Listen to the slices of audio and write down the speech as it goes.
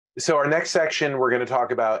So our next section, we're going to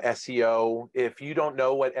talk about SEO. If you don't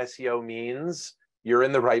know what SEO means, you're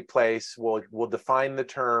in the right place. We'll define the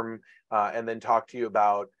term and then talk to you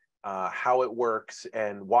about how it works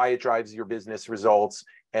and why it drives your business results,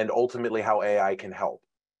 and ultimately how AI can help.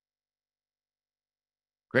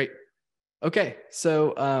 Great. Okay,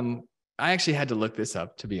 so I actually had to look this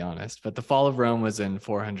up, to be honest, but the fall of Rome was in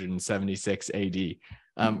 476 AD.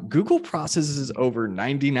 Google processes over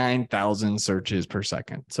 99,000 searches per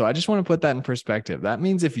second. So I just want to put that in perspective. That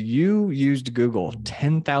means if you used Google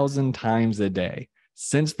 10,000 times a day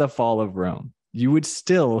since the fall of Rome, you would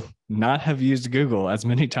still not have used Google as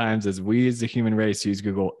many times as we as the human race use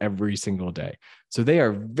Google every single day. So they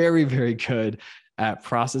are very, very good at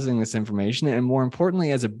processing this information. And more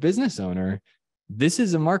importantly, as a business owner, this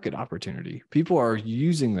is a market opportunity. People are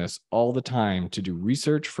using this all the time to do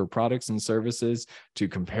research for products and services, to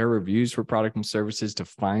compare reviews for product and services, to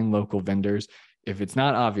find local vendors. If it's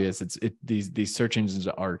not obvious, these search engines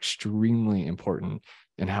are extremely important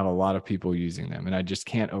and have a lot of people using them. And I just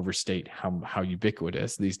can't overstate how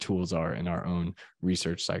ubiquitous these tools are in our own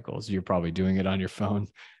research cycles. You're probably doing it on your phone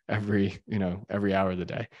every hour of the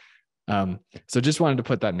day. So just wanted to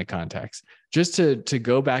put that into context. Just to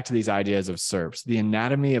go back to these ideas of SERPs, the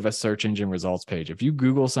anatomy of a search engine results page. If you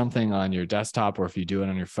Google something on your desktop or if you do it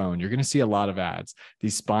on your phone, you're going to see a lot of ads,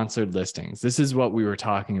 these sponsored listings. This is what we were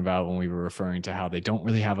talking about when we were referring to how they don't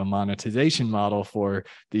really have a monetization model for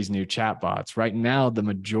these new chatbots. Right now, the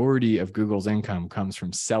majority of Google's income comes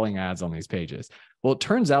from selling ads on these pages. Well, it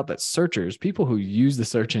turns out that searchers, people who use the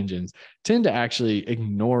search engines, tend to actually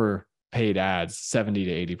ignore paid ads 70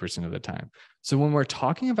 to 80% of the time. So when we're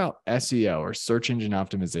talking about SEO or search engine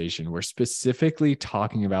optimization, we're specifically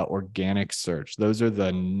talking about organic search. Those are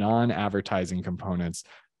the non-advertising components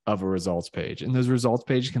of a results page. And those results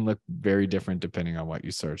pages can look very different depending on what you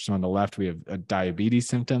search. So on the left, we have diabetes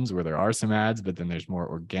symptoms where there are some ads, but then there's more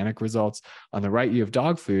organic results. On the right, you have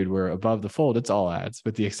dog food where above the fold, it's all ads,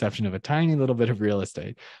 with the exception of a tiny little bit of real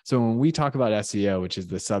estate. So when we talk about SEO, which is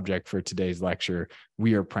the subject for today's lecture,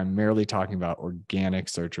 we are primarily talking about organic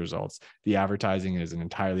search results. The advertising is an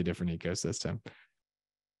entirely different ecosystem.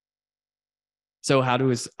 So how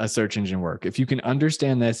does a search engine work? If you can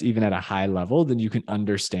understand this even at a high level, then you can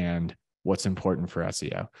understand what's important for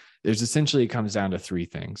SEO. It comes down to three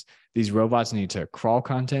things. These robots need to crawl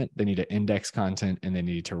content, they need to index content, and they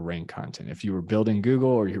need to rank content. If you were building Google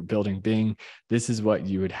or you're building Bing, this is what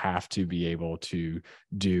you would have to be able to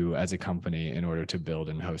do as a company in order to build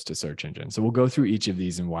and host a search engine. So we'll go through each of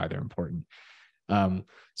these and why they're important.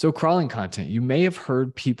 So crawling content, you may have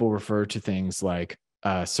heard people refer to things like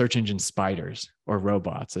search engine spiders or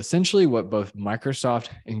robots. Essentially, what both Microsoft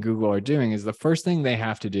and Google are doing is the first thing they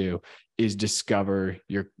have to do is discover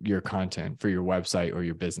your content for your website or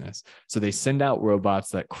your business. So they send out robots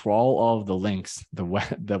that crawl all of the links, the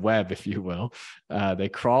web, if you will. They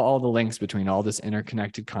crawl all the links between all this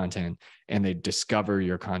interconnected content, and they discover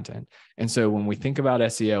your content. And so when we think about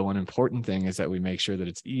SEO, one important thing is that we make sure that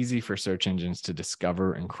it's easy for search engines to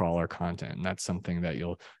discover and crawl our content. And that's something that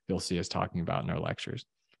you'll see us talking about in our lectures.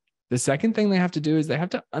 The second thing they have to do is they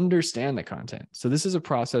have to understand the content. So this is a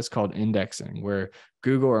process called indexing, where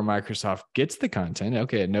Google or Microsoft gets the content.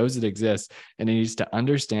 Okay, it knows it exists, and it needs to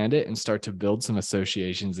understand it and start to build some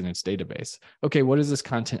associations in its database. Okay, what is this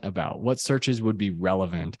content about? What searches would be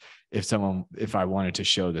relevant if I wanted to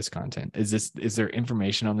show this content? Is there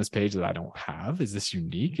information on this page that I don't have? Is this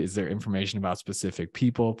unique? Is there information about specific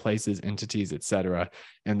people, places, entities, etc.?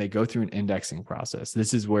 And they go through an indexing process.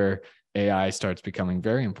 This is where AI starts becoming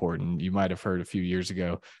very important. You might have heard a few years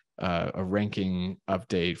ago a ranking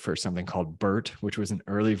update for something called BERT, which was an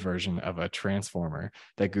early version of a transformer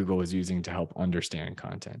that Google was using to help understand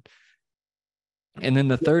content. And then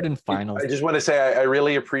the third and final. I just want to say I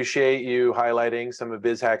really appreciate you highlighting some of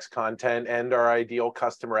BizHack's content and our ideal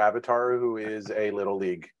customer avatar, who is a Little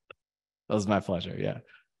League. That was my pleasure. Yeah.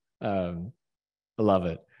 I love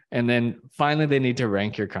it. And then finally, they need to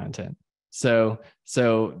rank your content. So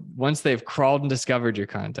once they've crawled and discovered your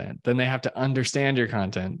content, then they have to understand your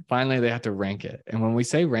content. Finally, they have to rank it. And when we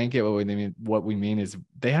say rank it, what we mean is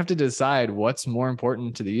they have to decide what's more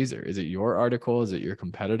important to the user. Is it your article? Is it your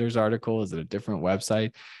competitor's article? Is it a different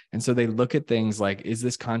website? And so they look at things like, is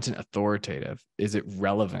this content authoritative? Is it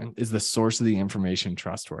relevant? Is the source of the information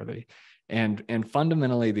trustworthy? And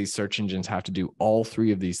fundamentally, these search engines have to do all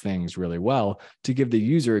three of these things really well to give the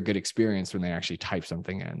user a good experience when they actually type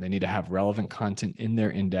something in. They need to have relevant content in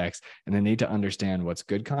their index, and they need to understand what's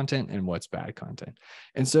good content and what's bad content.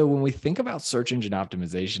 And so when we think about search engine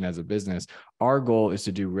optimization as a business, our goal is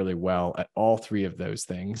to do really well at all three of those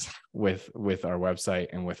things with our website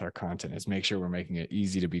and with our content, is make sure we're making it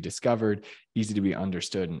easy to be discovered, easy to be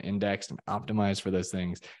understood and indexed and optimized for those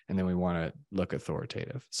things. And then we want to look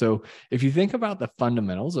authoritative. So if you think about the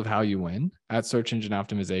fundamentals of how you win at search engine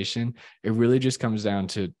optimization, it really just comes down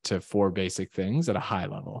to four basic things at a high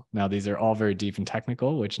level. Now, these are all very deep and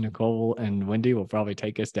technical, which Nicole and Wendy will probably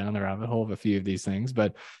take us down the rabbit hole of a few of these things.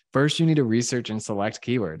 But first, you need to research and select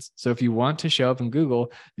keywords. So if you want to show up in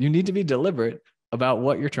Google, you need to be deliberate about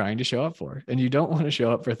what you're trying to show up for. And you don't want to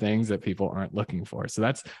show up for things that people aren't looking for. So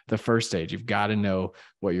that's the first stage. You've got to know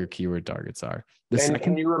what your keyword targets are.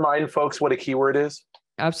 Can you remind folks what a keyword is?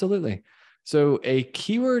 Absolutely. So a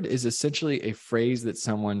keyword is essentially a phrase that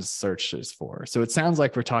someone searches for. So it sounds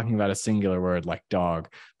like we're talking about a singular word like dog,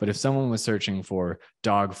 but if someone was searching for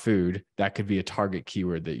dog food, that could be a target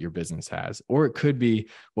keyword that your business has. Or it could be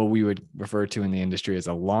what we would refer to in the industry as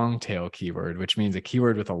a long tail keyword, which means a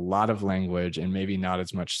keyword with a lot of language and maybe not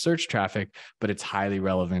as much search traffic, but it's highly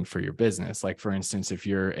relevant for your business. Like, for instance, if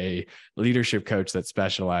you're a leadership coach that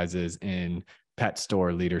specializes in pet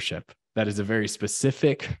store leadership, that is a very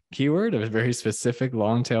specific keyword, a very specific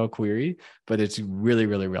long tail query, but it's really,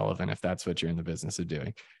 really relevant if that's what you're in the business of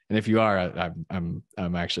doing. And if you are, I'm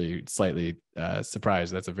actually slightly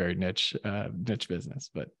surprised. That's a very niche business,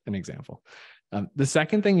 but an example. The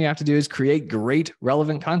second thing you have to do is create great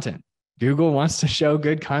relevant content. Google wants to show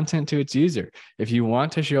good content to its user. If you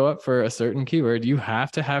want to show up for a certain keyword, you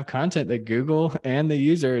have to have content that Google and the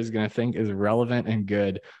user is going to think is relevant and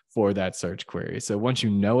good for that search query. So once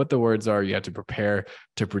you know what the words are, you have to prepare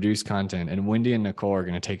to produce content. And Wendy and Nicole are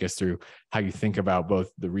going to take us through how you think about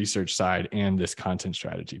both the research side and this content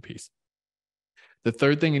strategy piece. The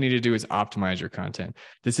third thing you need to do is optimize your content.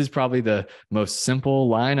 This is probably the most simple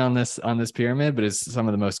line on this pyramid, but it's some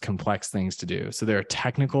of the most complex things to do. So there are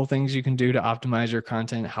technical things you can do to optimize your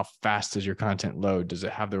content. How fast does your content load? Does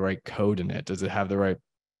it have the right code in it? Does it have the right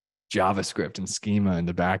JavaScript and schema in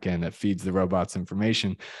the backend that feeds the robots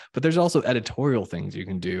information? But there's also editorial things you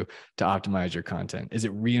can do to optimize your content. Is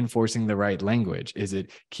it reinforcing the right language? Is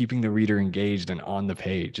it keeping the reader engaged and on the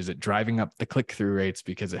page? Is it driving up the click-through rates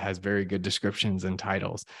because it has very good descriptions and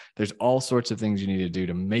titles? There's all sorts of things you need to do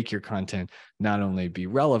to make your content not only be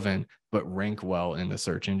relevant, but rank well in the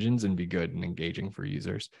search engines and be good and engaging for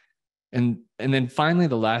users. And then finally,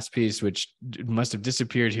 the last piece, which must have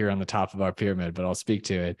disappeared here on the top of our pyramid, but I'll speak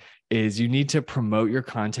to it, is you need to promote your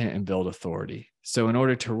content and build authority. So in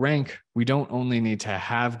order to rank, we don't only need to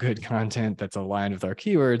have good content that's aligned with our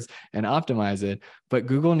keywords and optimize it, but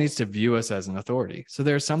Google needs to view us as an authority. So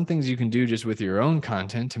there are some things you can do just with your own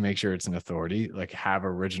content to make sure it's an authority, like have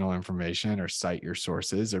original information or cite your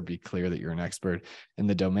sources or be clear that you're an expert in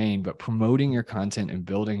the domain. But promoting your content and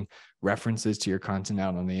building references to your content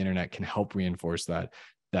out on the internet can help reinforce that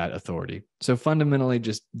authority. So fundamentally,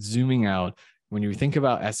 just zooming out, when you think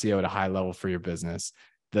about SEO at a high level for your business,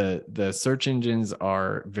 the search engines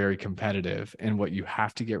are very competitive. And what you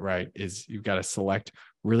have to get right is you've got to select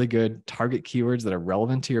really good target keywords that are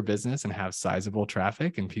relevant to your business and have sizable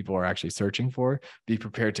traffic and people are actually searching for. Be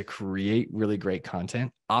prepared to create really great content,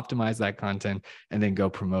 optimize that content, and then go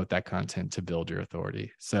promote that content to build your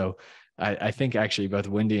authority. So I think actually both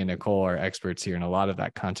Wendy and Nicole are experts here in a lot of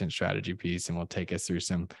that content strategy piece, and will take us through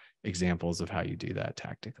some examples of how you do that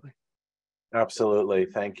tactically. Absolutely.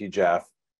 Thank you, Jeff.